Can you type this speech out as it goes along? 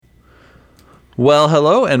Well,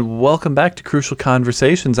 hello, and welcome back to Crucial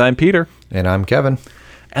Conversations. I'm Peter. And I'm Kevin.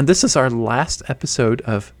 And this is our last episode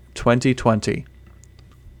of 2020.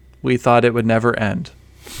 We thought it would never end.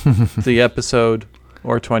 The episode,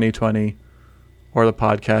 or 2020, or the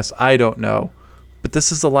podcast, I don't know. But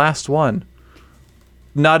this is the last one.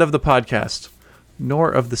 Not of the podcast, nor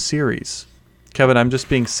of the series. Kevin, I'm just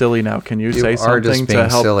being silly now. Can you say something to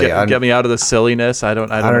help get me out of the silliness? I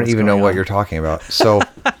don't even know what you're talking about. So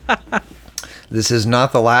this is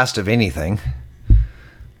not the last of anything,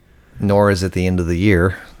 nor is it the end of the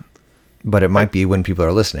year, but it might be when people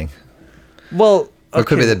are listening. Well, It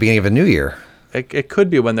could be the beginning of a new year. It could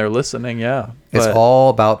be when they're listening, yeah. It's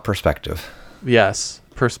all about perspective. Yes,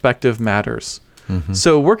 perspective matters. Mm-hmm.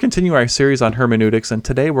 So we're continuing our series on hermeneutics, and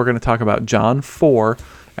today we're going to talk about John 4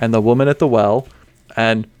 and the woman at the well,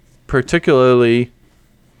 and particularly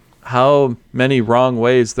how many wrong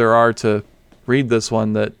ways there are to read this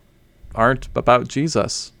one that aren't about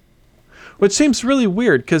Jesus. Which seems really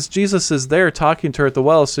weird, because Jesus is there talking to her at the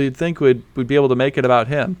well, so you'd think we'd be able to make it about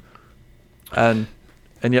him. And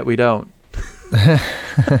yet we don't.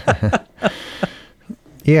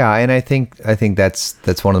 Yeah, and I think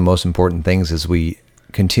that's one of the most important things as we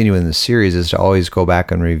continue in the series is to always go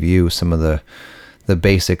back and review some of the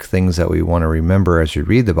basic things that we want to remember as we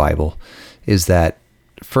read the Bible. Is that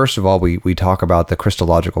first of all, we talk about the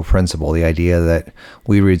Christological principle, the idea that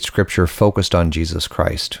we read Scripture focused on Jesus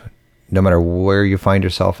Christ. No matter where you find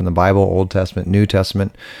yourself in the Bible, Old Testament, New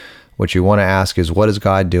Testament, what you want to ask is, what is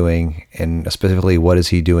God doing? And specifically, what is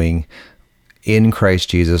he doing in Christ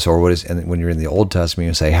Jesus? Or and when you're in the Old Testament,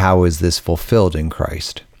 you say, how is this fulfilled in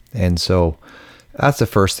Christ? And so that's the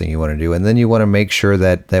first thing you want to do. And then you want to make sure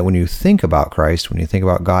that when you think about Christ, when you think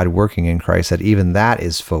about God working in Christ, that even that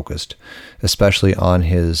is focused, especially on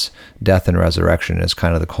his death and resurrection as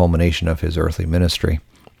kind of the culmination of his earthly ministry.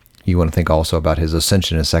 You want to think also about his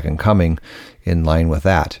ascension and second coming in line with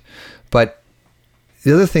that. But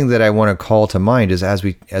the other thing that I want to call to mind is as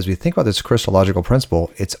we think about this Christological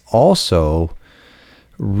principle, it's also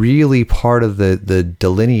really part of the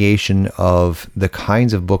delineation of the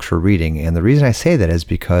kinds of books we're reading. And the reason I say that is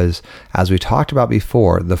because, as we talked about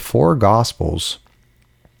before, the four Gospels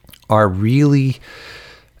are really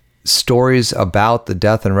stories about the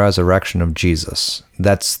death and resurrection of Jesus.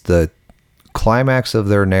 That's the climax of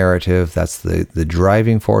their narrative. That's the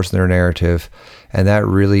driving force in their narrative. And that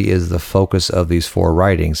really is the focus of these four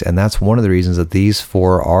writings. And that's one of the reasons that these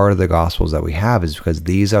four are the Gospels that we have, is because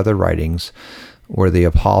these are the writings where the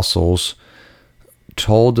apostles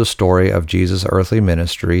told the story of Jesus' earthly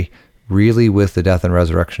ministry, really with the death and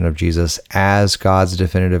resurrection of Jesus as God's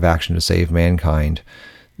definitive action to save mankind.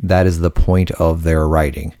 That is the point of their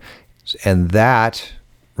writing. And that,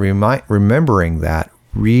 remembering that,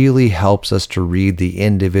 really helps us to read the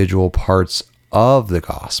individual parts of the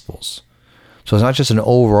Gospels. So it's not just an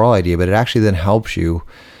overall idea, but it actually then helps you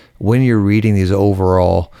when you're reading these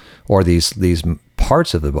overall, or these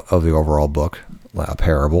parts of the overall book, a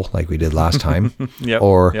parable like we did last time,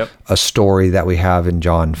 a story that we have in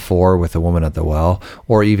John 4 with the woman at the well,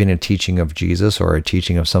 or even a teaching of Jesus or a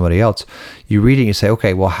teaching of somebody else. You read it and you say,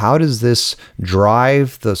 okay, well, how does this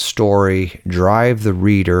drive the story, drive the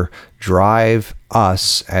reader, drive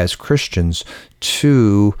us as Christians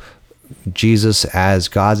to Jesus as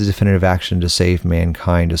God's definitive action to save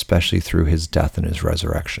mankind, especially through his death and his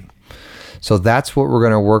resurrection? So that's what we're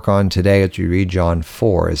going to work on today as we read John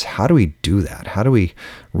 4, is how do we do that? How do we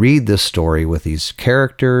read this story with these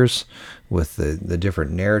characters, with the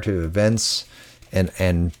different narrative events,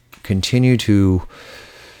 and continue to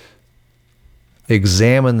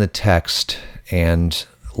examine the text and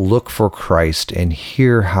look for Christ and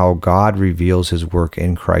hear how God reveals his work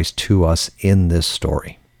in Christ to us in this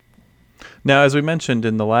story. Now, as we mentioned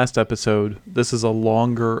in the last episode, this is a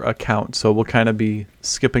longer account, so we'll kind of be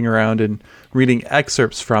skipping around and reading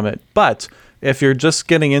excerpts from it. But if you're just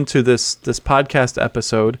getting into this podcast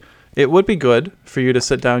episode, it would be good for you to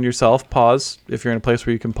sit down yourself, pause, if you're in a place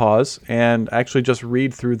where you can pause, and actually just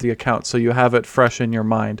read through the account so you have it fresh in your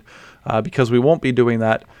mind, because we won't be doing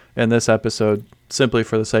that in this episode simply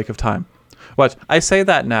for the sake of time. But I say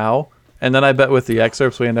that now, and then I bet with the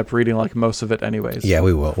excerpts, we end up reading like most of it anyways. Yeah,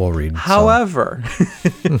 we will. We'll read. However,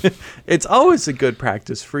 it's always a good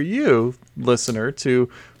practice for you, listener,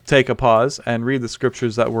 to take a pause and read the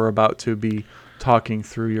scriptures that we're about to be talking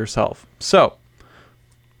through yourself. So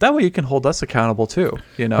that way you can hold us accountable too.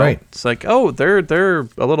 You know, right. It's like, oh, they're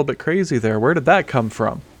a little bit crazy there. Where did that come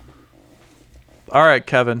from? All right,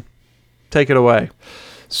 Kevin, take it away.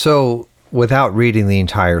 So without reading the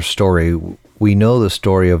entire story, we know the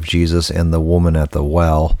story of Jesus and the woman at the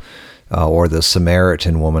well or the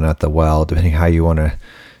Samaritan woman at the well, depending how you want to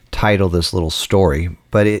title this little story.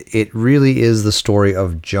 But it really is the story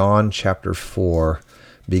of John chapter 4,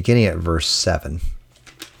 beginning at verse 7.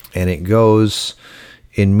 And it goes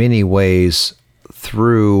in many ways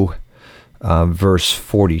through verse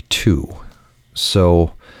 42.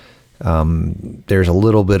 So there's a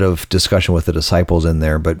little bit of discussion with the disciples in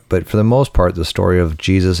there, but for the most part, the story of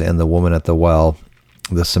Jesus and the woman at the well,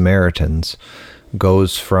 the Samaritans,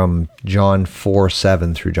 goes from John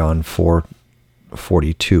 4:7 through John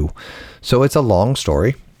 4:42. So it's a long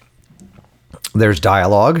story. There's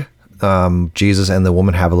dialogue. Jesus and the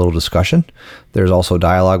woman have a little discussion. There's also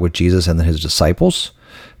dialogue with Jesus and his disciples.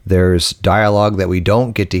 There's dialogue that we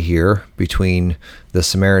don't get to hear between the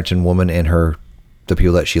Samaritan woman and the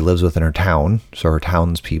people that she lives with in her town, so her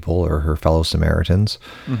townspeople or her fellow Samaritans.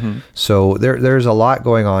 Mm-hmm. So there's a lot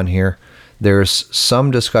going on here. There's some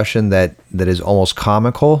discussion that is almost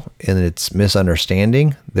comical in its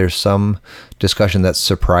misunderstanding. There's some discussion that's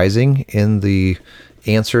surprising in the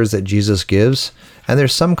answers that Jesus gives. And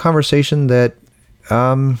there's some conversation that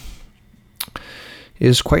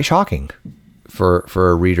is quite shocking for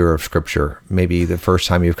a reader of Scripture. Maybe the first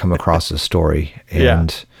time you've come across this story,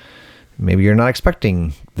 and maybe you're not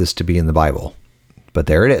expecting this to be in the Bible, but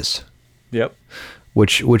there it is. Yep.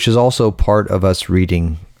 Which is also part of us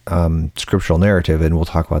reading scriptural narrative, and we'll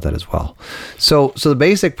talk about that as well. So the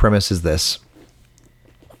basic premise is this: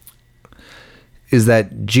 is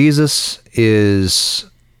that Jesus is,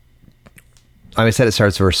 I said it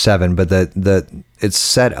starts verse 7, but it's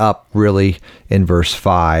set up really in verse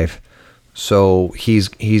 5. So he's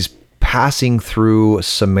passing through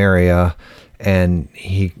Samaria, and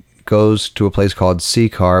he goes to a place called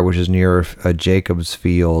Sychar, which is near Jacob's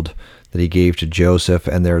field that he gave to Joseph,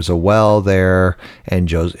 and there's a well there, and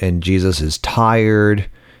Jesus is tired,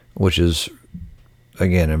 which is,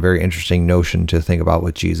 again, a very interesting notion to think about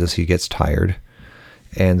with Jesus. He gets tired.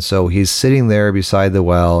 And so he's sitting there beside the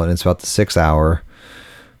well, and it's about the 6th hour,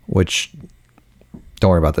 which,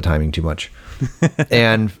 don't worry about the timing too much.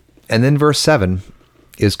 And then verse 7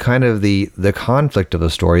 is kind of the conflict of the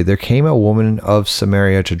story. There came a woman of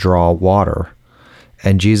Samaria to draw water,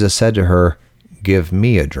 and Jesus said to her, "Give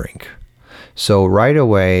me a drink." So right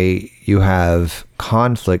away, you have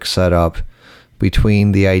conflict set up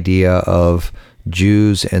between the idea of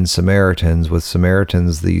Jews and Samaritans, with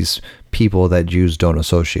Samaritans, these people that Jews don't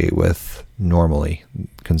associate with normally,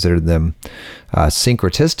 considered them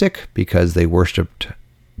syncretistic because they worshipped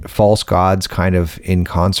false gods kind of in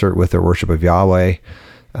concert with their worship of Yahweh.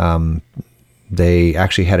 They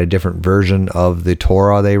actually had a different version of the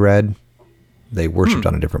Torah they read. They worshipped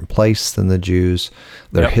on a different place than the Jews.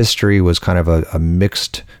 Their history was kind of a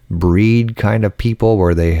mixed breed kind of people,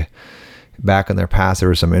 where they, back in their past, there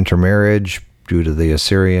was some intermarriage due to the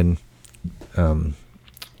Assyrian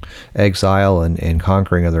exile and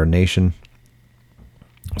conquering of their nation.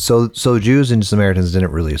 So Jews and Samaritans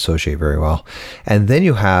didn't really associate very well. And then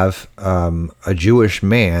you have a Jewish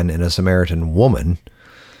man and a Samaritan woman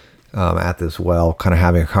at this well, kind of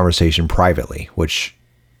having a conversation privately, which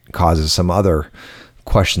causes some other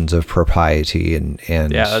questions of propriety and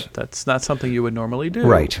that's not something you would normally do,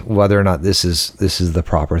 right? Whether or not this is the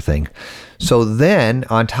proper thing. So then,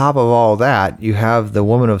 on top of all that, you have the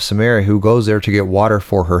woman of Samaria who goes there to get water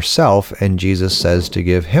for herself, and Jesus says to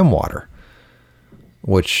give him water,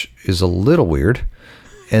 which is a little weird.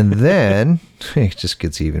 And then it just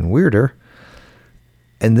gets even weirder.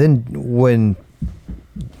 And then when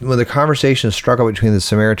the conversation is struck up between the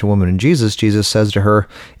Samaritan woman and Jesus, Jesus says to her,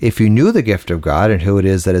 "If you knew the gift of God and who it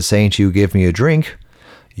is that is saying to you, 'Give me a drink,'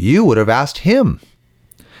 you would have asked him,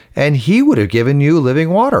 and he would have given you living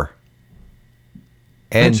water."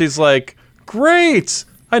 And she's like, "Great!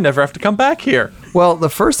 I never have to come back here." Well, the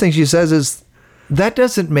first thing she says is, "That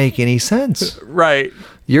doesn't make any sense." Right.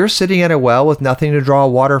 You're sitting at a well with nothing to draw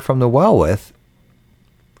water from the well with,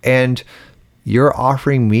 and you're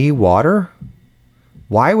offering me water?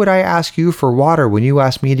 Why would I ask you for water when you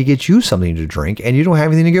ask me to get you something to drink and you don't have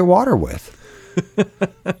anything to get water with?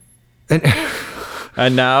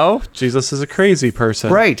 And now Jesus is a crazy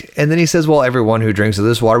person. Right. And then he says, well, everyone who drinks of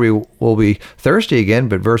this water will be thirsty again.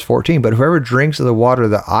 But verse 14, but whoever drinks of the water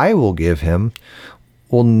that I will give him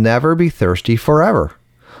will never be thirsty forever.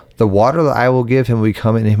 The water that I will give him will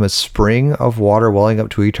become in him a spring of water welling up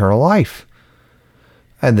to eternal life.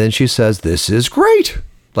 And then she says, this is great.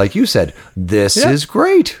 Like you said, this is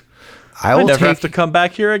great. I never have to come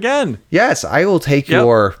back here again. Yes, I will take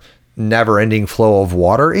your never-ending flow of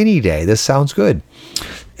water any day. This sounds good.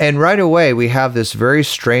 And right away, we have this very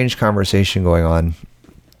strange conversation going on.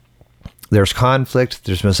 There's conflict,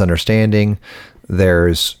 there's misunderstanding,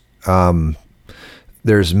 there's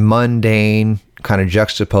there's mundane kind of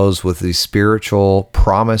juxtaposed with these spiritual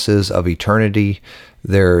promises of eternity.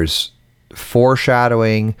 There's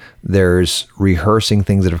foreshadowing. There's rehearsing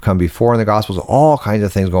things that have come before in the Gospels. All kinds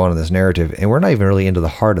of things going on in this narrative, and we're not even really into the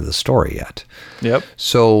heart of the story yet. Yep.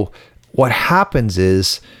 So what happens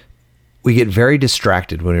is we get very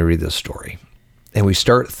distracted when we read this story, and we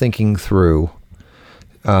start thinking through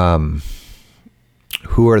who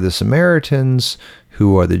are the Samaritans,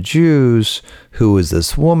 who are the Jews, who is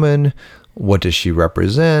this woman, what does she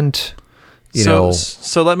represent? So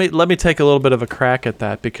let me take a little bit of a crack at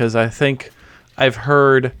that, because I think I've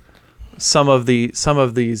heard some of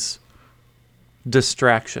these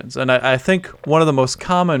distractions, and I think one of the most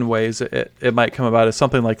common ways it might come about is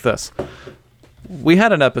something like this. We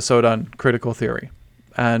had an episode on critical theory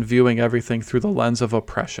and viewing everything through the lens of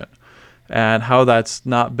oppression and how that's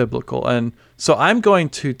not biblical. And so I'm going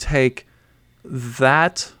to take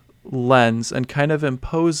that lens and kind of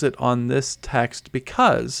impose it on this text,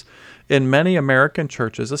 because in many American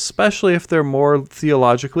churches, especially if they're more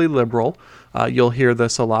theologically liberal, you'll hear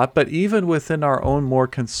this a lot, but even within our own more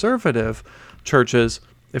conservative churches,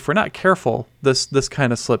 if we're not careful, this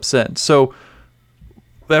kind of slips in. So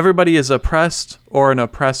everybody is oppressed or an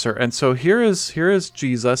oppressor. And so here is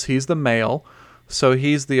Jesus, he's the male, so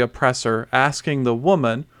he's the oppressor, asking the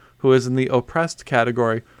woman, who is in the oppressed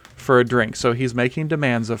category, for a drink. So he's making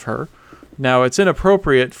demands of her. Now, it's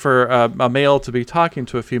inappropriate for a male to be talking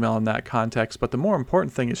to a female in that context, but the more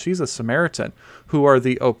important thing is she's a Samaritan, who are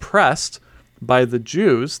the oppressed by the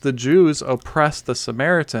Jews. The Jews oppress the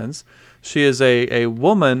Samaritans. She is a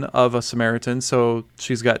woman of a Samaritan, so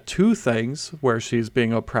she's got two things where she's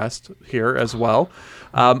being oppressed here as well.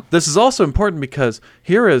 This is also important because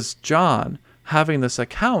here is John having this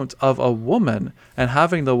account of a woman and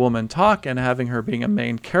having the woman talk and having her being a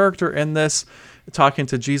main character in this, talking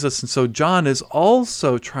to Jesus. And so John is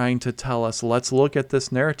also trying to tell us, let's look at this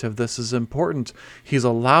narrative. This is important. He's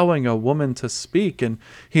allowing a woman to speak, and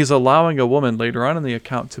he's allowing a woman later on in the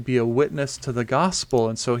account to be a witness to the gospel.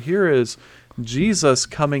 And so here is Jesus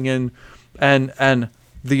coming in and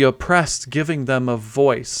the oppressed, giving them a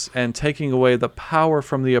voice and taking away the power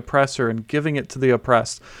from the oppressor and giving it to the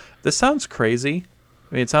oppressed. This sounds crazy.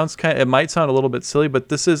 I mean, it might sound a little bit silly, but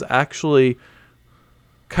this is actually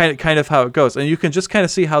kind of how it goes. And you can just kind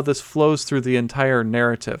of see how this flows through the entire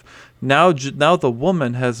narrative. Now the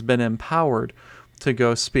woman has been empowered to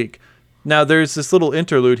go speak. Now there's this little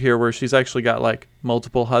interlude here where she's actually got like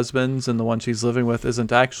multiple husbands, and the one she's living with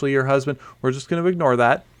isn't actually her husband. We're just going to ignore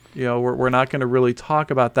that. You know, we're not going to really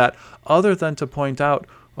talk about that, other than to point out,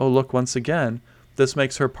 oh, look, once again, this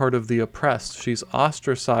makes her part of the oppressed. She's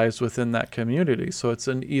ostracized within that community. So it's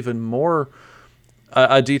an even more,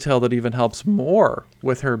 a detail that even helps more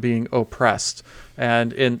with her being oppressed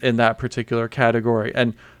and in that particular category.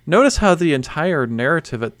 And notice how the entire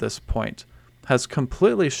narrative at this point has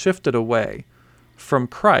completely shifted away from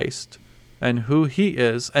Christ and who he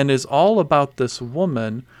is, and is all about this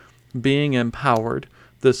woman being empowered,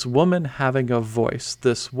 this woman having a voice,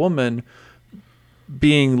 this woman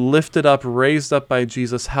being lifted up, raised up by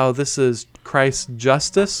Jesus, how this is Christ's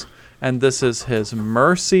justice and this is his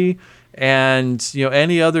mercy, and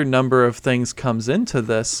any other number of things comes into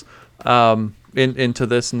this into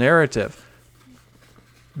this narrative.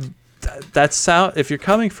 If you're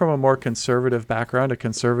coming from a more conservative background, a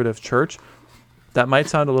conservative church, that might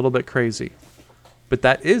sound a little bit crazy, but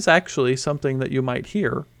that is actually something that you might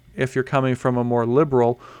hear if you're coming from a more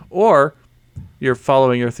liberal, or you're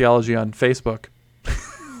following your theology on Facebook.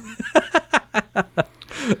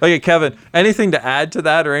 Okay, Kevin, anything to add to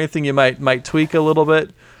that, or anything you might tweak a little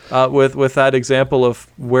bit with that example of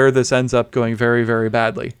where this ends up going very, very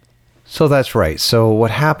badly? So that's right. So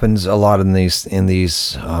what happens a lot in these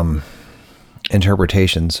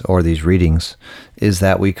interpretations or these readings is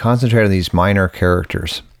that we concentrate on these minor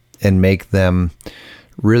characters and make them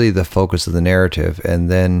really the focus of the narrative, and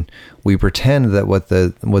then we pretend that what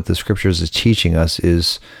the scriptures is teaching us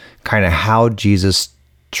is kind of how Jesus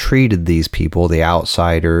treated these people, the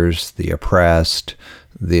outsiders, the oppressed,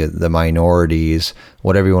 the minorities,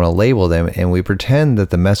 whatever you want to label them, and we pretend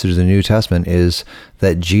that the message of the New Testament is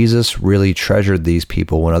that Jesus really treasured these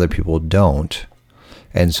people when other people don't,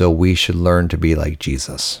 and so we should learn to be like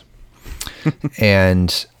Jesus.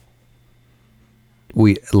 And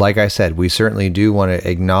we, like I said, we certainly do want to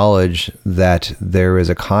acknowledge that there is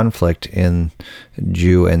a conflict in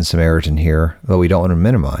Jew and Samaritan here, but we don't want to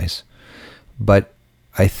minimize. But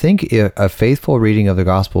I think a faithful reading of the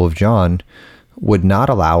Gospel of John would not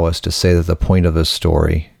allow us to say that the point of this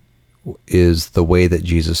story is the way that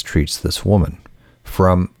Jesus treats this woman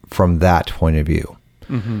from that point of view.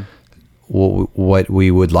 What we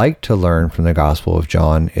would like to learn from the Gospel of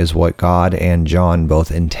John is what God and John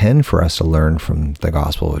both intend for us to learn from the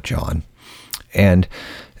Gospel of John. And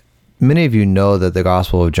many of you know that the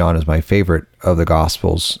Gospel of John is my favorite of the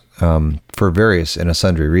Gospels for various and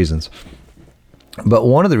sundry reasons. But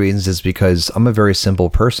one of the reasons is because I'm a very simple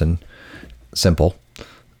person. Simple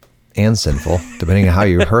and sinful, depending on how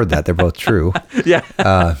you heard that. They're both true.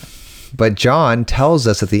 Yeah. But John tells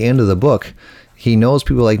us at the end of the book, he knows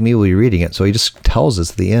people like me will be reading it, so he just tells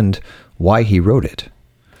us at the end why he wrote it.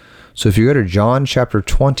 So if you go to John chapter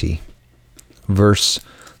 20, verse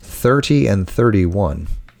 30 and 31,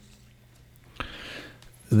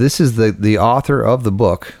 this is the author of the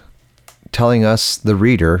book telling us, the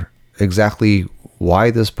reader, exactly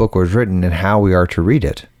why this book was written and how we are to read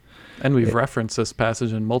it. And we've referenced this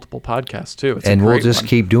passage in multiple podcasts too. It's and a we'll great just one.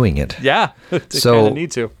 keep doing it. Yeah. So kind of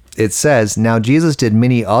need to. It says, "Now Jesus did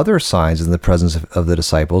many other signs in the presence of the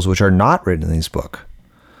disciples, which are not written in this book.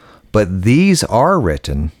 But these are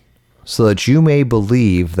written so that you may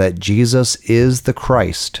believe that Jesus is the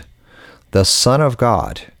Christ, the Son of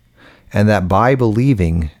God, and that by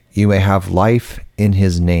believing you may have life in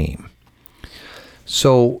his name."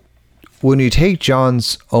 So when you take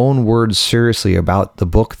John's own words seriously about the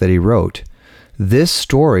book that he wrote, this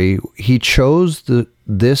story, he chose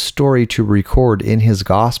this story to record in his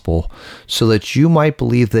gospel so that you might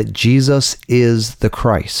believe that Jesus is the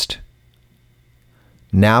Christ.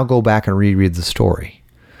 Now go back and reread the story.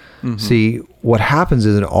 See, what happens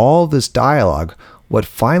is in all this dialogue, what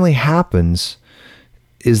finally happens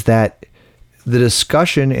is that the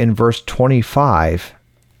discussion in verse 25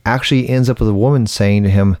 actually ends up with a woman saying to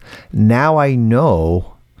him, "Now I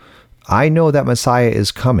know that Messiah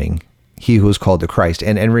is coming, he who is called the Christ."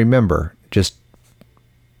 And remember, just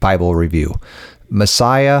Bible review,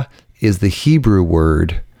 Messiah is the Hebrew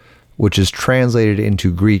word which is translated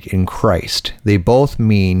into Greek in Christ. They both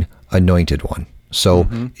mean anointed one. So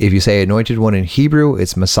if you say anointed one in Hebrew,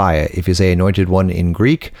 it's Messiah. If you say anointed one in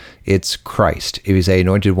Greek, it's Christ. If you say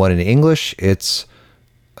anointed one in English, it's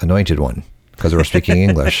anointed one, because we're speaking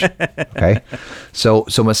English. Okay? So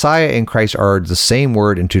Messiah and Christ are the same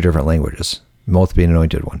word in two different languages, both being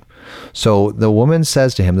anointed one. So the woman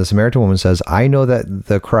says to him, the Samaritan woman says, "I know that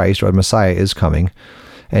the Christ or Messiah is coming."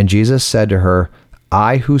 And Jesus said to her,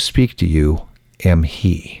 "I who speak to you am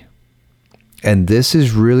he." And this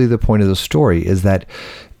is really the point of the story, is that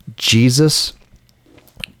Jesus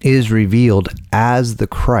is revealed as the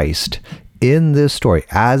Christ in this story,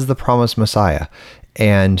 as the promised Messiah.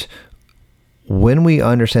 And when we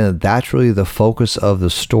understand that that's really the focus of the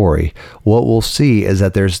story, what we'll see is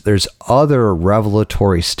that there's other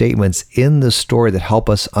revelatory statements in the story that help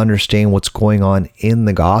us understand what's going on in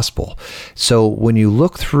the gospel. So when you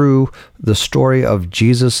look through the story of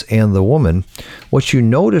Jesus and the woman, what you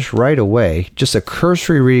notice right away, just a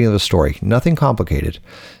cursory reading of the story, nothing complicated,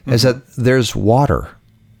 is that there's water.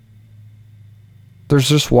 There's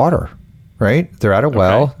just water. Right? They're at a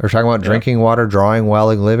well. Okay. They're talking about drinking water, drawing well,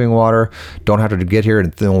 and living water. Don't have to get here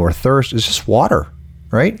and then we're thirst. It's just water,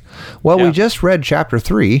 right? Well, we just read chapter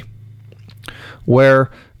 3, where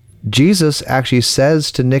Jesus actually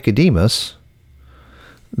says to Nicodemus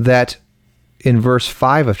that in verse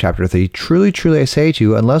 5 of chapter 3, "Truly, truly, I say to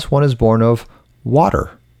you, unless one is born of water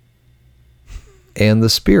and the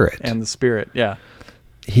Spirit." And the Spirit, yeah.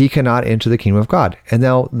 "He cannot enter the kingdom of God." And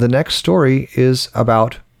now the next story is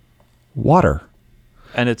about water.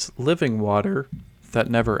 And it's living water that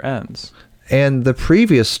never ends. And the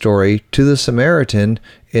previous story to the Samaritan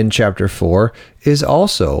in chapter 4 is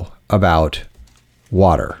also about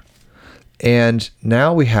water. And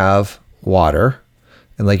now we have water,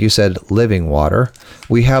 and like you said, living water.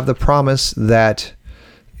 We have the promise that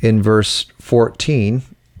in verse 14,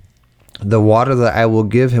 "The water that I will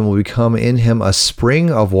give him will become in him a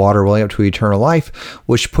spring of water welling up to eternal life,"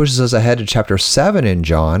 which pushes us ahead to chapter 7 in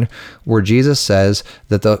John, where Jesus says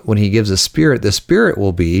that when he gives the Spirit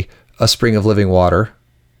will be a spring of living water.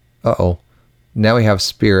 Now we have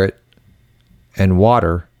Spirit and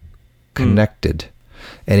water connected.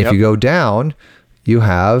 And if you go down, you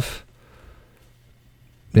have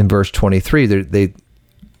in verse 23,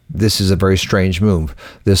 this is a very strange move.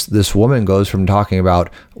 This woman goes from talking about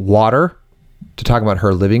water to talking about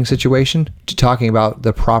her living situation to talking about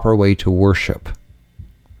the proper way to worship.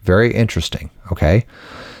 Very interesting, okay?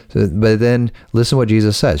 So, but then listen to what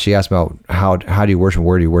Jesus says. She asks about how do you worship,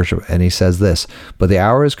 where do you worship? And he says this, "But the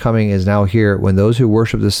hour is coming, is now here, when those who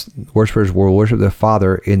worshipers will worship the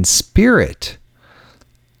Father in spirit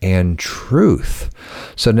and truth."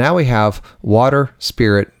 So now we have water,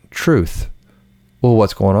 spirit, truth. Well,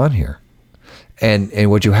 what's going on here? And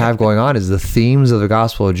what you have going on is the themes of the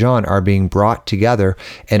Gospel of John are being brought together,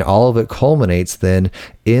 and all of it culminates then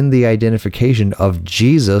in the identification of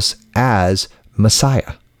Jesus as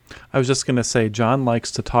Messiah. I was just going to say, John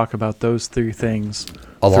likes to talk about those three things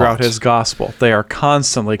A lot. throughout his gospel. They are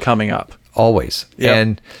constantly coming up. Always.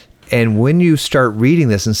 Yep. And when you start reading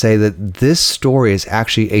this and say that this story is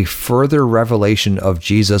actually a further revelation of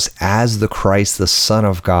Jesus as the Christ, the Son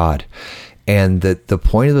of God, and that the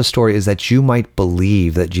point of the story is that you might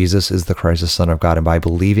believe that Jesus is the Christ, the Son of God, and by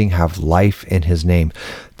believing have life in his name,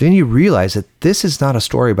 then you realize that this is not a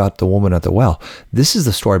story about the woman at the well. This is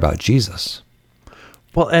the story about Jesus.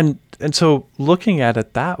 Well, and so looking at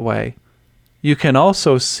it that way, you can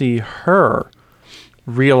also see her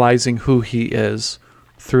realizing who he is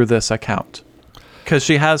through this account. Because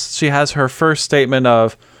she has her first statement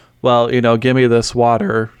of, well, give me this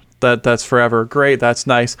water. That's forever. Great, that's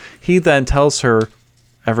nice. He then tells her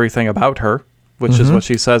everything about her, which is what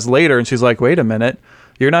she says later, and she's like, wait a minute,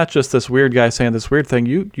 you're not just this weird guy saying this weird thing,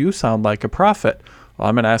 you sound like a prophet. Well,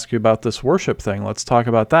 I'm going to ask you about this worship thing. Let's talk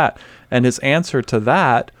about that. And his answer to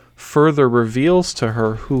that further reveals to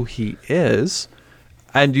her who he is,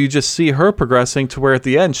 and you just see her progressing to where at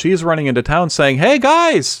the end she's running into town saying, hey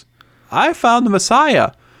guys, I found the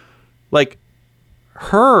Messiah. Like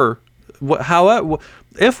her,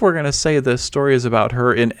 if we're going to say this story is about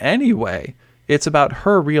her in any way, it's about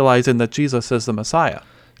her realizing that Jesus is the Messiah.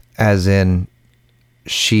 As in,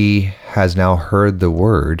 she has now heard the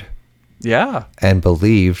word. Yeah. And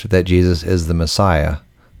believed that Jesus is the Messiah,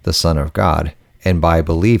 the Son of God, and by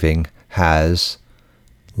believing has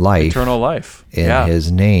life, eternal life in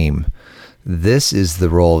his name. This is the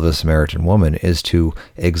role of the Samaritan woman, is to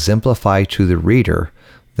exemplify to the reader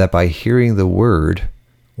that by hearing the word,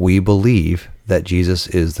 we believe that Jesus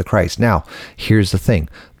is the Christ. Now, here's the thing.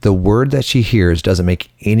 The word that she hears doesn't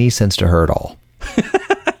make any sense to her at all.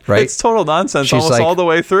 Right? It's total nonsense. She's almost like, all the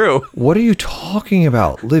way through. What are you talking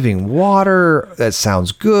about? Living water? That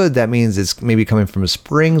sounds good. That means it's maybe coming from a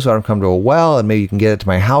spring, so I don't come to a well, and maybe you can get it to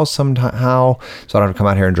my house somehow, so I don't have to come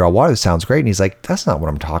out here and draw water. That sounds great. And he's like, that's not what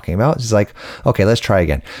I'm talking about. She's like, okay, let's try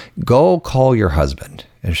again. Go call your husband.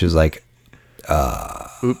 And she's like,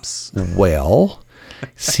 oops. Well,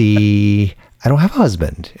 see, I don't have a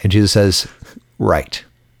husband. And Jesus says, right.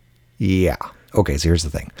 Yeah. Okay, so here's the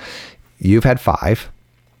thing. You've had 5.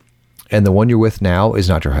 And the one you're with now is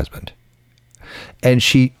not your husband. And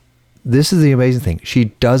this is the amazing thing. She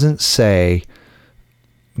doesn't say,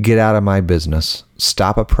 get out of my business.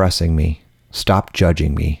 Stop oppressing me. Stop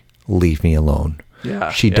judging me. Leave me alone.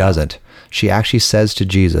 She doesn't. She actually says to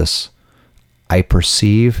Jesus, I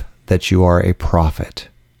perceive that you are a prophet.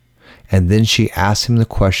 And then she asks him the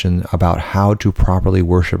question about how to properly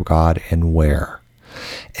worship God and where.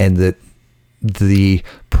 And that the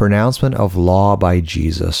pronouncement of law by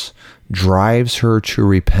Jesus drives her to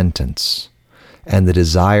repentance and the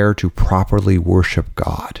desire to properly worship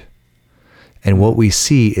God. And what we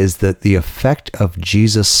see is that the effect of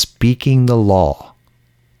Jesus speaking the law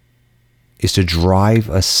is to drive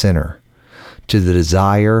a sinner to the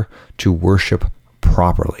desire to worship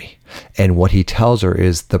properly. And what he tells her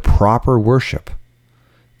is the proper worship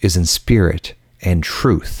is in spirit and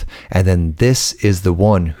truth. And then this is the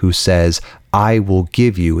one who says, I will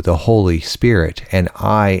give you the Holy Spirit, and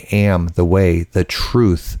I am the way, the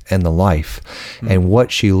truth, and the life. And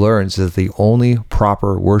what she learns is that the only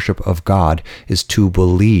proper worship of God is to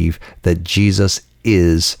believe that Jesus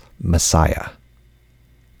is Messiah.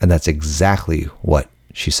 And that's exactly what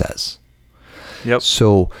she says. Yep.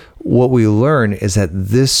 So what we learn is that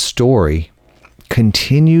this story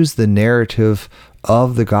continues the narrative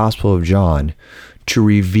of the Gospel of John to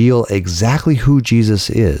reveal exactly who Jesus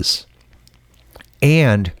is,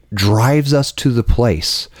 and drives us to the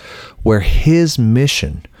place where his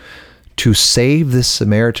mission to save this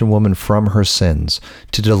Samaritan woman from her sins,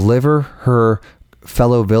 to deliver her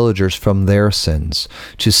fellow villagers from their sins,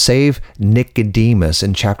 to save Nicodemus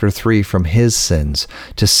in chapter 3 from his sins,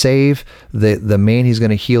 to save the man he's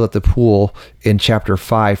going to heal at the pool in chapter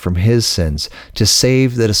 5 from his sins, to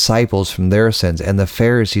save the disciples from their sins and the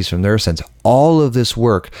Pharisees from their sins. All of this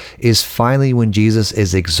work is finally when Jesus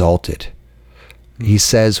is exalted. He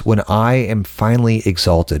says, when I am finally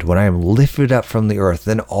exalted, when I am lifted up from the earth,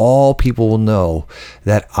 then all people will know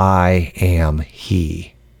that I am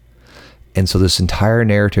he. And so this entire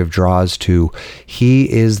narrative draws to,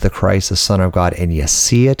 he is the Christ, the Son of God, and you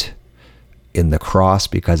see it in the cross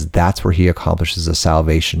because that's where he accomplishes the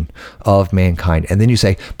salvation of mankind. And then you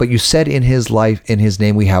say, but you said in his life, in his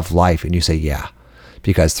name we have life. And you say, yeah,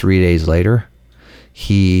 because 3 days later,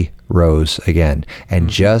 he rose again. And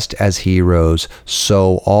just as he rose,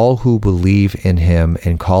 so all who believe in him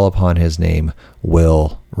and call upon his name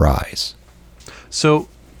will rise. So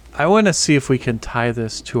I want to see if we can tie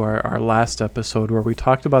this to our last episode where we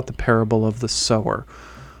talked about the parable of the sower,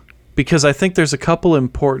 because I think there's a couple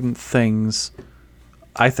important things.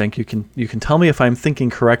 I think you can tell me if I'm thinking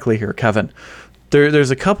correctly here, Kevin.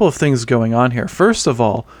 There's a couple of things going on here. First of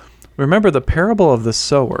all, remember the parable of the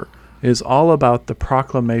sower is all about the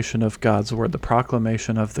proclamation of God's word, the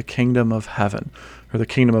proclamation of the kingdom of heaven, or the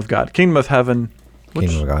kingdom of God. Kingdom of heaven, which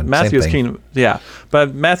Kingdom of God. Matthew's Same thing. kingdom, yeah.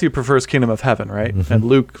 But Matthew prefers kingdom of heaven, right? Mm-hmm. And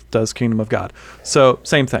Luke does kingdom of God. So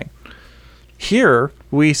same thing. Here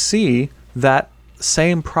we see that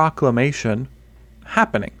same proclamation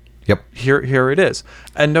happening. Yep. Here it is.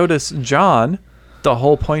 And notice John, the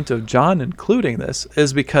whole point of John including this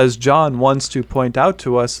is because John wants to point out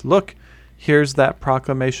to us, look, here's that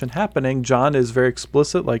proclamation happening. John is very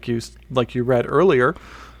explicit, like you read earlier,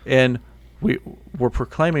 and we're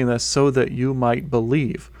proclaiming this so that you might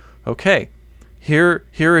believe. Okay, here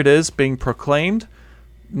it is being proclaimed.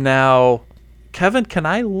 Now, Kevin, can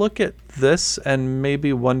I look at this and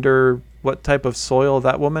maybe wonder what type of soil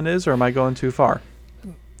that woman is, or am I going too far?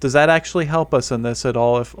 Does that actually help us in this at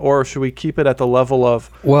all, or should we keep it at the level of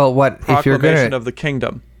if you're proclamation of the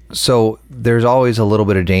kingdom? So there's always a little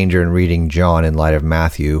bit of danger in reading John in light of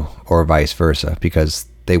Matthew, or vice versa, because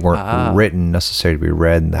they weren't written necessarily to be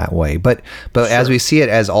read in that way. But as we see it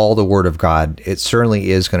as all the Word of God, it certainly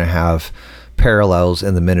is going to have parallels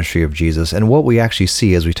in the ministry of Jesus. And what we actually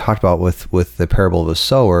see, as we talked about with the parable of the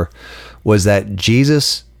sower, was that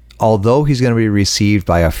Jesus, although he's going to be received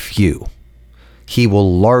by a few, he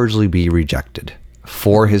will largely be rejected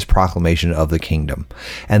for his proclamation of the kingdom.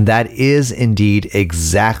 And that is indeed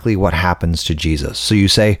exactly what happens to Jesus. So you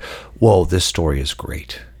say, whoa, this story is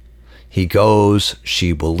great. He goes,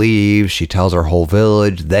 she believes, she tells her whole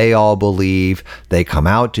village, they all believe, they come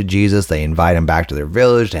out to Jesus, they invite him back to their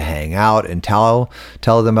village to hang out and tell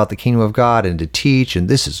them about the kingdom of God and to teach, and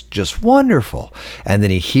this is just wonderful. And then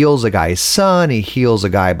he heals a guy's son, he heals a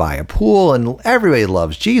guy by a pool, and everybody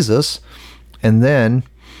loves Jesus. And then,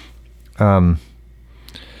 in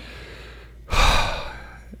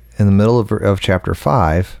the middle of chapter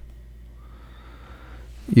 5,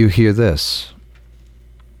 you hear this.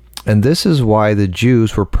 And this is why the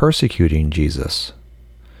Jews were persecuting Jesus,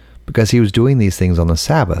 because he was doing these things on the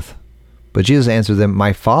Sabbath. But Jesus answered them,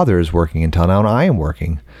 my Father is working until now, and I am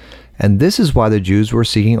working. And this is why the Jews were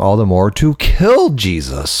seeking all the more to kill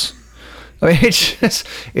Jesus. I mean,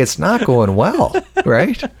 it's not going well,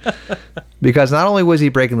 right? Because not only was he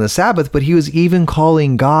breaking the Sabbath, but he was even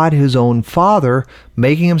calling God his own Father,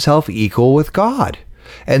 making himself equal with God.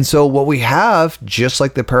 And so what we have, just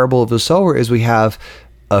like the parable of the sower, is we have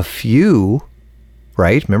a few,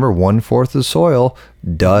 right? Remember, 1/4 of the soil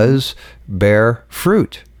does bear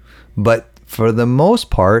fruit. But for the most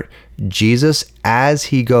part, Jesus, as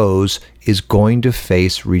he goes, is going to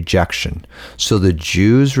face rejection. So the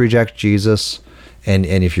Jews reject Jesus. And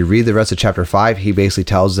if you read the rest of chapter 5, he basically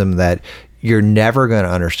tells them that you're never going to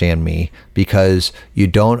understand me because you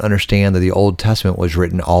don't understand that the Old Testament was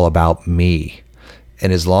written all about me.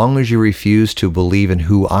 And as long as you refuse to believe in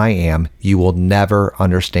who I am, you will never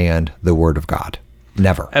understand the Word of God.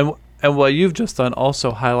 Never. And what you've just done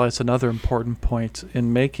also highlights another important point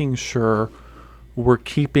in making sure we're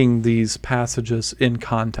keeping these passages in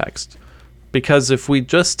context. Because if we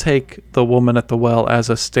just take the woman at the well as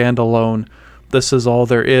a standalone, this is all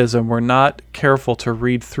there is, and we're not careful to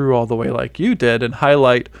read through all the way like you did and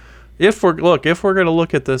highlight, if we're going to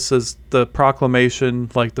look at this as the proclamation,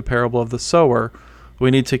 like the parable of the sower,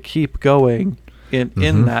 we need to keep going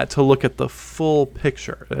in that to look at the full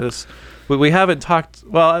picture. We haven't talked,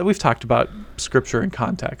 we've talked about scripture in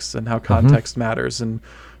context and how context matters, and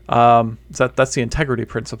that's the integrity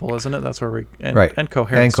principle, isn't it? That's where right. And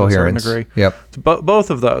coherence to a certain degree. Yep. Both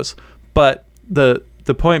of those. But the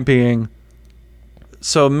point being,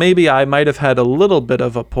 so maybe I might have had a little bit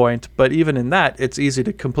of a point, but even in that, it's easy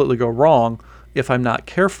to completely go wrong if I'm not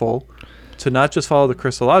careful to not just follow the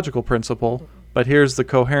Christological principle, but here's the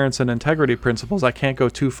coherence and integrity principles. I can't go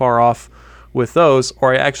too far off with those,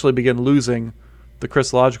 or I actually begin losing the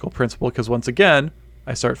Christological principle, because once again,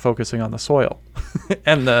 I start focusing on the soil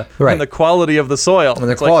and the quality of the soil. And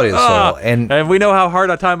the quality of the soil. And we know how hard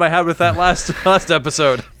a time I had with that last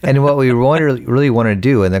episode. And what we really want to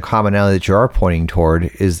do, and the commonality that you are pointing toward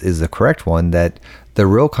is the correct one, that the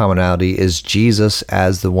real commonality is Jesus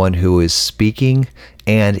as the one who is speaking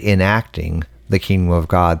and enacting the kingdom of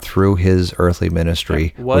God through his earthly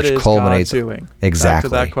ministry, What which is culminates God doing? exactly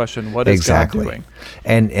Back to that question. What is God doing?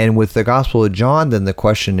 And with the Gospel of John, then the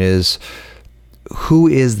question is, who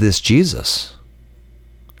is this Jesus?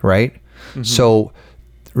 Right? So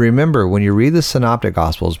remember, when you read the synoptic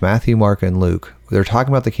Gospels, Matthew, Mark, and Luke, they're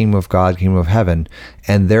talking about the kingdom of God, kingdom of heaven,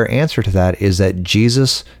 and their answer to that is that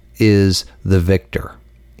Jesus is the victor.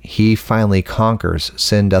 He finally conquers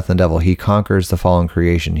sin, death, and devil. He conquers the fallen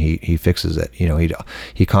creation. He fixes it.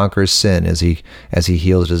 He conquers sin as he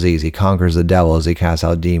heals disease. He conquers the devil as he casts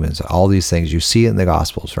out demons. All these things, you see it in the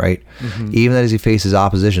Gospels, right? Even as he faces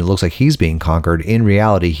opposition, it looks like he's being conquered. In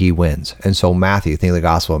reality, he wins. And so Matthew, think of the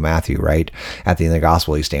Gospel of Matthew, right? At the end of the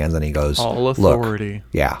Gospel, he stands and he goes, all authority. Look,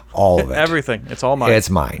 yeah, all of it. Everything. It's all mine. It's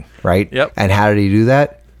mine, right? Yep. And how did he do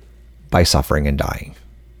that? By suffering and dying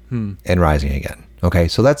and rising again. Okay,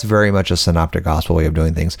 so that's very much a synoptic gospel way of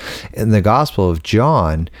doing things. In the Gospel of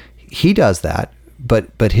John, he does that,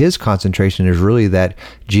 but his concentration is really that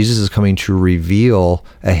Jesus is coming to reveal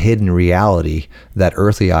a hidden reality that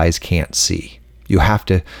earthly eyes can't see. You have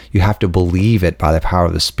to believe it by the power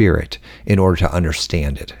of the Spirit in order to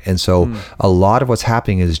understand it. And so a lot of what's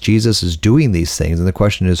happening is Jesus is doing these things, and the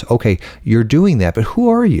question is, okay, you're doing that, but who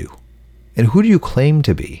are you? And who do you claim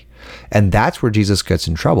to be? And that's where Jesus gets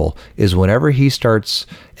in trouble, is whenever he starts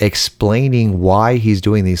explaining why he's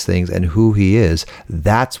doing these things and who he is,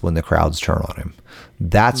 that's when the crowds turn on him.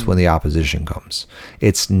 That's when the opposition comes.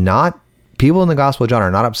 It's not, people in the Gospel of John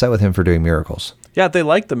are not upset with him for doing miracles. Yeah, they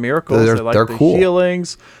like the miracles. They like the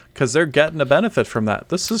healings, because they're getting a benefit from that.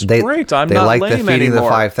 This is great. I'm not lame anymore. They like the feeding the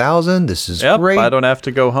 5,000. This is great. I don't have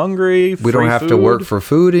to go hungry. We don't have to work for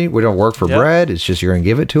food. We don't work for bread. It's just you're going to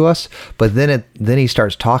give it to us. But then he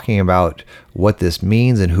starts talking about what this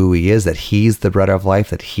means and who he is, that he's the bread of life,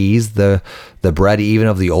 that he's the bread even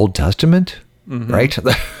of the Old Testament, right?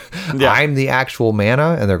 I'm the actual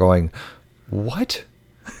manna. And they're going, what?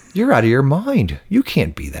 You're out of your mind. You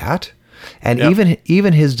can't be that. And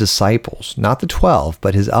even his disciples, not the 12,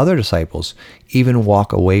 but his other disciples, even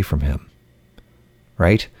walk away from him,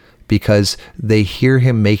 right? Because they hear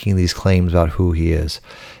him making these claims about who he is.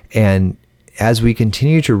 And as we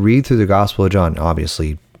continue to read through the Gospel of John,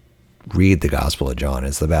 obviously, read the Gospel of John.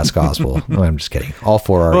 It's the best gospel. No, I'm just kidding. All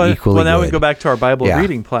four are equally good. Well, now we go back to our Bible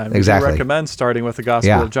reading plan. We recommend starting with the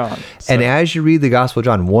Gospel of John. So. And as you read the Gospel of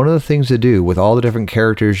John, one of the things to do with all the different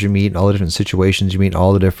characters you meet, and all the different situations you meet,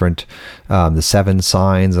 all the different, the 7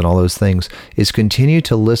 signs and all those things, is continue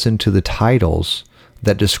to listen to the titles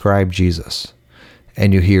that describe Jesus.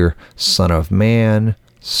 And you hear Son of Man,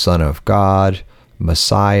 Son of God,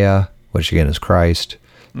 Messiah, which again is Christ,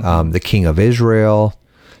 the King of Israel,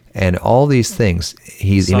 and all these things.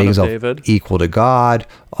 He makes himself equal to God.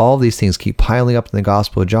 All these things keep piling up in the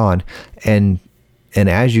Gospel of John. And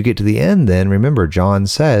as you get to the end, then remember, John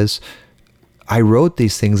says, I wrote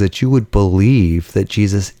these things that you would believe that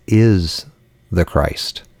Jesus is the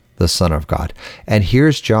Christ, the Son of God. And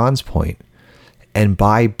here's John's point. And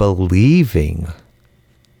by believing,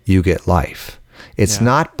 you get life. It's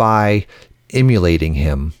not by emulating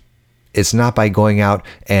him. It's not by going out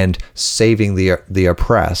and saving the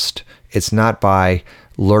oppressed. It's not by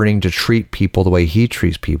learning to treat people the way he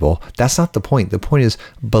treats people. That's not the point. The point is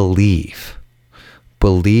believe.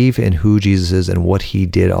 Believe in who Jesus is and what he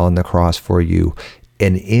did on the cross for you.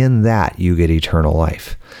 And in that, you get eternal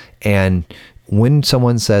life. And when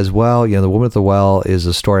someone says, well, the woman at the well is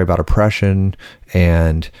a story about oppression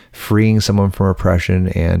and freeing someone from oppression,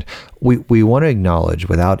 and we want to acknowledge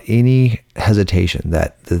without any hesitation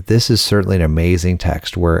that this is certainly an amazing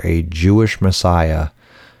text where a Jewish Messiah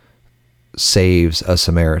saves a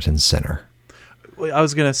Samaritan sinner. I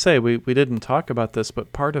was going to say, we didn't talk about this,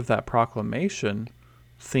 but part of that proclamation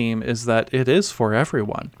theme is that it is for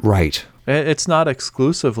everyone. Right. It's not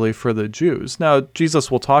exclusively for the Jews. Now,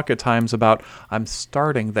 Jesus will talk at times about, I'm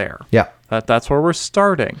starting there. Yeah. That's where we're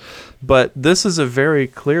starting. But this is a very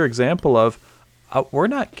clear example of, we're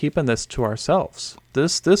not keeping this to ourselves.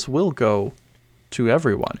 This will go to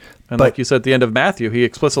everyone. And like you said at the end of Matthew, he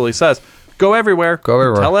explicitly says, go everywhere. Go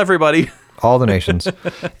everywhere. Tell everybody. All the nations.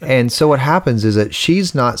 And so what happens is that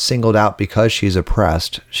she's not singled out because she's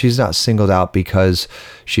oppressed. She's not singled out because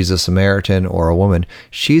she's a Samaritan or a woman.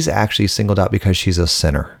 She's actually singled out because she's a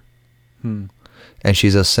sinner. And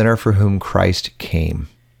she's a sinner for whom Christ came.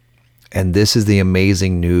 And this is the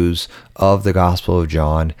amazing news of the Gospel of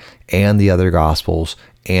John and the other Gospels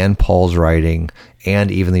and Paul's writing and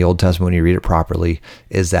even the Old Testament when you read it properly,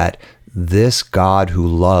 is that this God who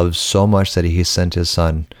loves so much that he sent his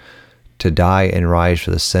son to die and rise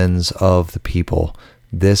for the sins of the people,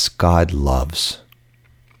 this God loves.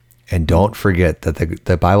 And don't forget that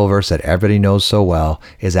the Bible verse that everybody knows so well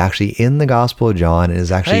is actually in the Gospel of John and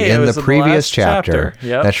is actually in the previous chapter.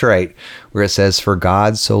 Yep. That's right, where it says, "For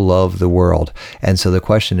God so loved the world." And so the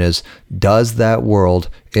question is, does that world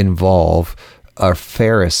involve a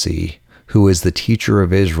Pharisee who is the teacher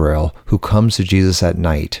of Israel who comes to Jesus at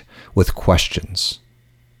night with questions?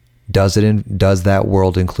 Does that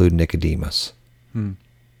world include Nicodemus?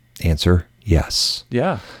 Answer, yes.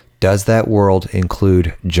 Yeah. Does that world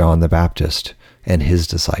include John the Baptist and his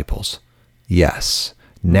disciples? Yes.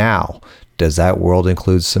 Now, does that world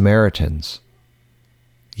include Samaritans?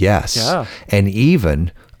 Yes. Yeah. And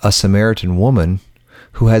even a Samaritan woman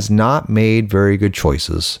who has not made very good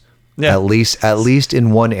choices, Yeah. at least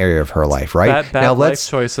in one area of her life, right? Bad life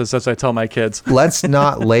choices, as I tell my kids. Let's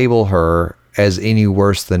not label her as any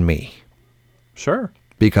worse than me, Sure.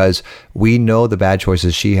 because we know the bad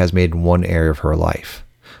choices she has made in one area of her life.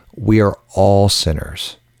 We are all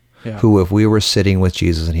sinners who, if we were sitting with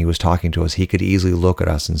Jesus and he was talking to us, he could easily look at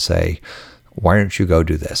us and say, "Why don't you go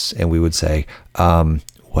do this?" And we would say,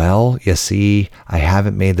 well, you see, I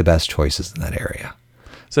haven't made the best choices in that area.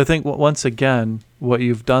 So I think once again, what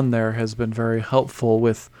you've done there has been very helpful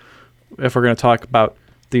with, if we're going to talk about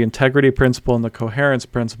the integrity principle and the coherence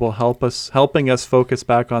principle, helping us focus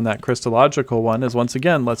back on that Christological one, is once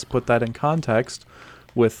again, let's put that in context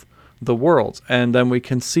with the world. And then we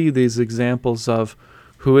can see these examples of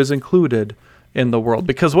who is included in the world.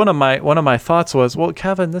 Because one of my thoughts was, well,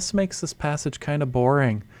 Kevin, this makes this passage kind of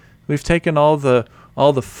boring. We've taken all the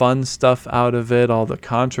fun stuff out of it, all the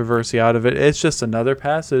controversy out of it. It's just another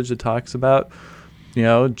passage that talks about,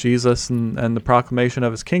 Jesus and the proclamation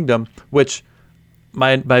of his kingdom, which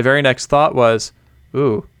my very next thought was,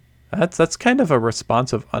 ooh, that's kind of a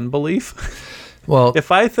response of unbelief. Well,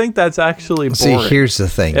 if I think that's actually boring, see, here's the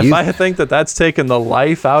thing. If I think that's taken the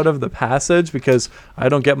life out of the passage because I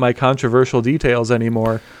don't get my controversial details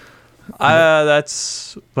anymore, now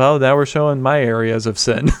we're showing my areas of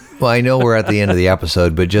sin. Well, I know we're at the end of the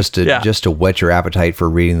episode, but just to whet your appetite for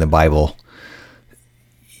reading the Bible,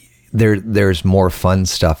 there's more fun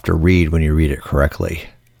stuff to read when you read it correctly.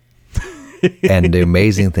 And the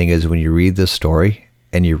amazing thing is when you read this story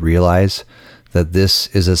and you realize that this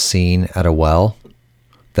is a scene at a well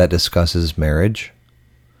that discusses marriage,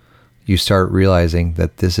 you start realizing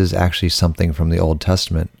that this is actually something from the Old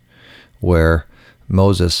Testament where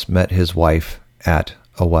Moses met his wife at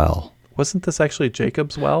a well. Wasn't this actually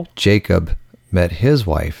Jacob's well? Jacob met his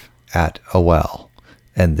wife at a well.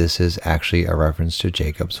 And this is actually a reference to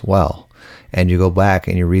Jacob's well. And you go back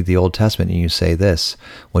and you read the Old Testament and you say this: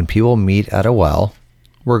 when people meet at a well,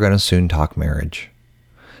 we're going to soon talk marriage.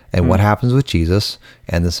 And what happens with Jesus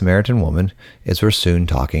and the Samaritan woman is we're soon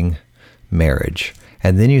talking marriage.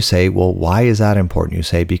 And then you say, well, why is that important? You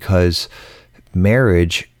say, because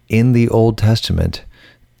marriage in the Old Testament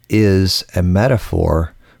is a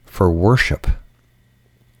metaphor for worship.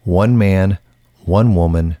 One man, one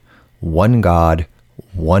woman, one God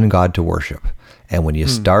to worship. And when you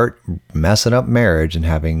start messing up marriage and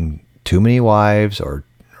having too many wives or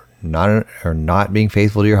not being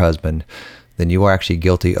faithful to your husband, then you are actually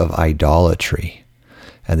guilty of idolatry.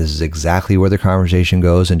 And this is exactly where the conversation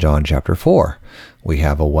goes in John chapter 4. We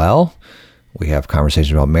have a well, we have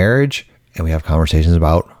conversations about marriage, and we have conversations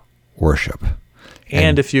about worship.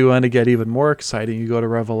 And if you want to get even more exciting, you go to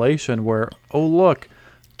Revelation where, oh, look,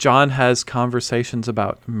 John has conversations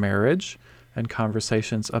about marriage and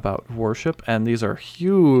conversations about worship. And these are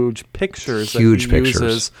huge pictures that he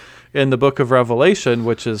uses in the book of Revelation,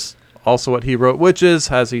 which is also what he wrote, which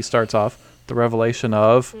is, as he starts off, the revelation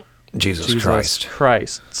of Jesus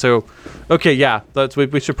Christ. So, okay, yeah,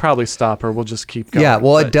 we should probably stop, or we'll just keep going. Yeah,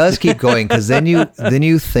 well, it does keep going, because then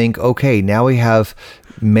you think, okay, now we have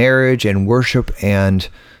marriage and worship and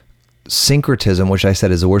syncretism, which I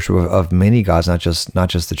said is the worship of many gods, not just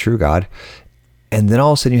the true God. And then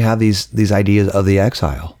all of a sudden you have these ideas of the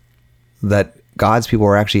exile, that God's people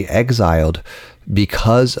are actually exiled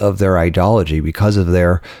because of their idolatry, because of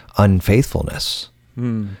their unfaithfulness.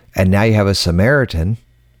 And now you have a Samaritan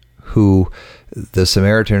who the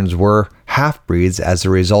Samaritans were half-breeds as a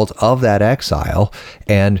result of that exile.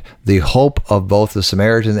 And the hope of both the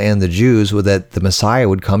Samaritans and the Jews was that the Messiah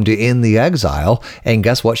would come to end the exile. And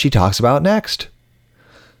guess what she talks about next?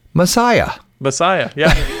 Messiah,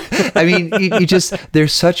 yeah. I mean, you just,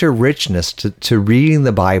 there's such a richness to reading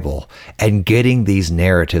the Bible and getting these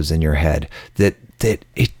narratives in your head that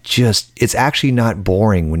it's actually not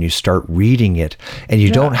boring when you start reading it, and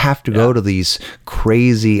you don't have to go to these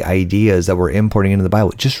crazy ideas that we're importing into the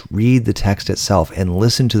Bible. Just read the text itself and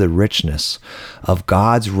listen to the richness of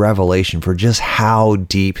God's revelation for just how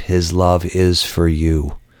deep his love is for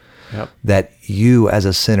you. Yep. that you as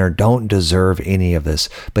a sinner don't deserve any of this,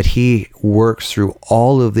 but he works through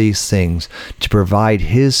all of these things to provide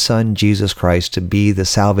his son, Jesus Christ, to be the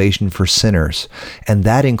salvation for sinners. And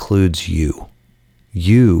that includes you.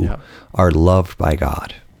 You are loved by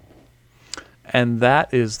God. And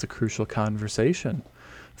that is the Crucial Conversation.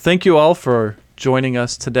 Thank you all for joining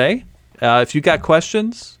us today. If you got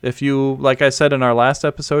questions, if you, like I said in our last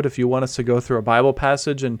episode, if you want us to go through a Bible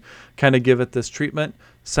passage and kind of give it this treatment,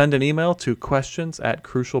 send an email to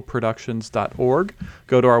questions@crucialproductions.org.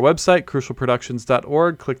 Go to our website,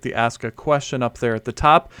 crucialproductions.org, click the Ask a Question up there at the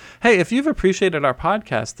top. Hey, if you've appreciated our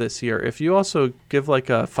podcast this year, if you also give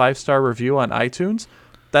like a 5-star review on iTunes,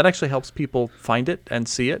 that actually helps people find it and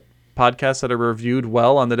see it. Podcasts that are reviewed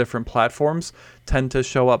well on the different platforms tend to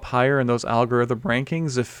show up higher in those algorithm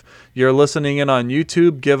rankings. If you're listening in on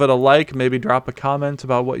YouTube, give it a like, maybe drop a comment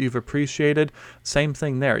about what you've appreciated. Same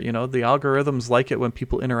thing there. You know, the algorithms like it when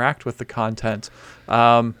people interact with the content.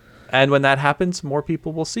 And when that happens, more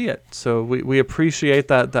people will see it. So we appreciate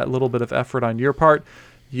that little bit of effort on your part.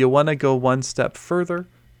 You want to go one step further,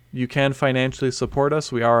 you can financially support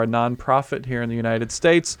us. We are a nonprofit here in the United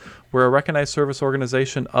States. We're a recognized service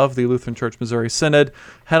organization of the Lutheran Church Missouri Synod.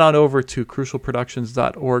 Head on over to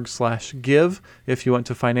crucialproductions.org/give if you want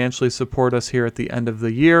to financially support us here at the end of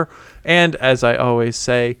the year. And as I always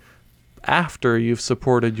say, after you've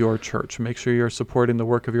supported your church, make sure you're supporting the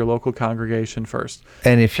work of your local congregation first.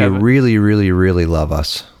 And if you really, really, really love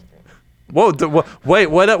us. Whoa, wait,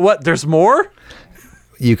 what? There's more?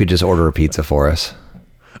 You could just order a pizza for us.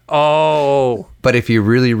 Oh. But if you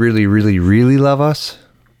really, really, really, really love us,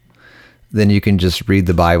 then you can just read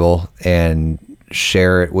the Bible and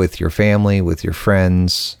share it with your family, with your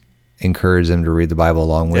friends, encourage them to read the Bible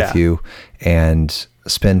along with you, and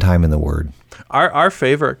spend time in the Word. Our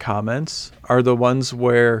favorite comments are the ones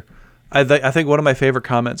where I think one of my favorite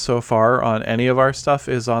comments so far on any of our stuff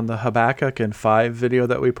is on the Habakkuk and 5 video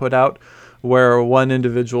that we put out, where one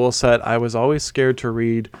individual said, I was always scared to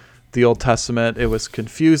read the Old Testament. It was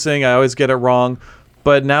confusing. I always get it wrong.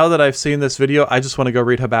 But now that I've seen this video, I just want to go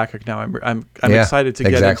read Habakkuk now. I'm excited to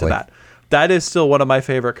get into that. That is still one of my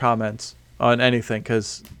favorite comments on anything,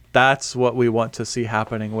 because that's what we want to see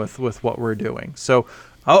happening with what we're doing. So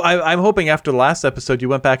I'm hoping after the last episode, you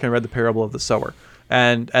went back and read the parable of the sower.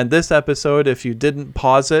 And this episode, if you didn't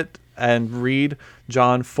pause it and read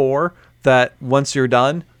John 4, that once you're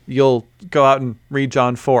done, you'll go out and read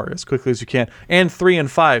John 4 as quickly as you can. And 3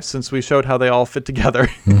 and 5, since we showed how they all fit together.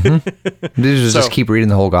 Just keep reading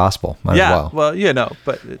the whole gospel. Might as well.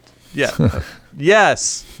 But yes,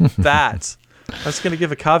 that. I was going to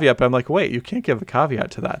give a caveat, but I'm like, wait, you can't give a caveat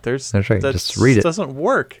to that. That's right. Just read it. Doesn't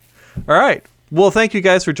work. All right. Well, thank you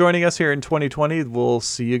guys for joining us here in 2020. We'll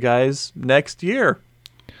see you guys next year.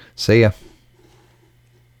 See ya.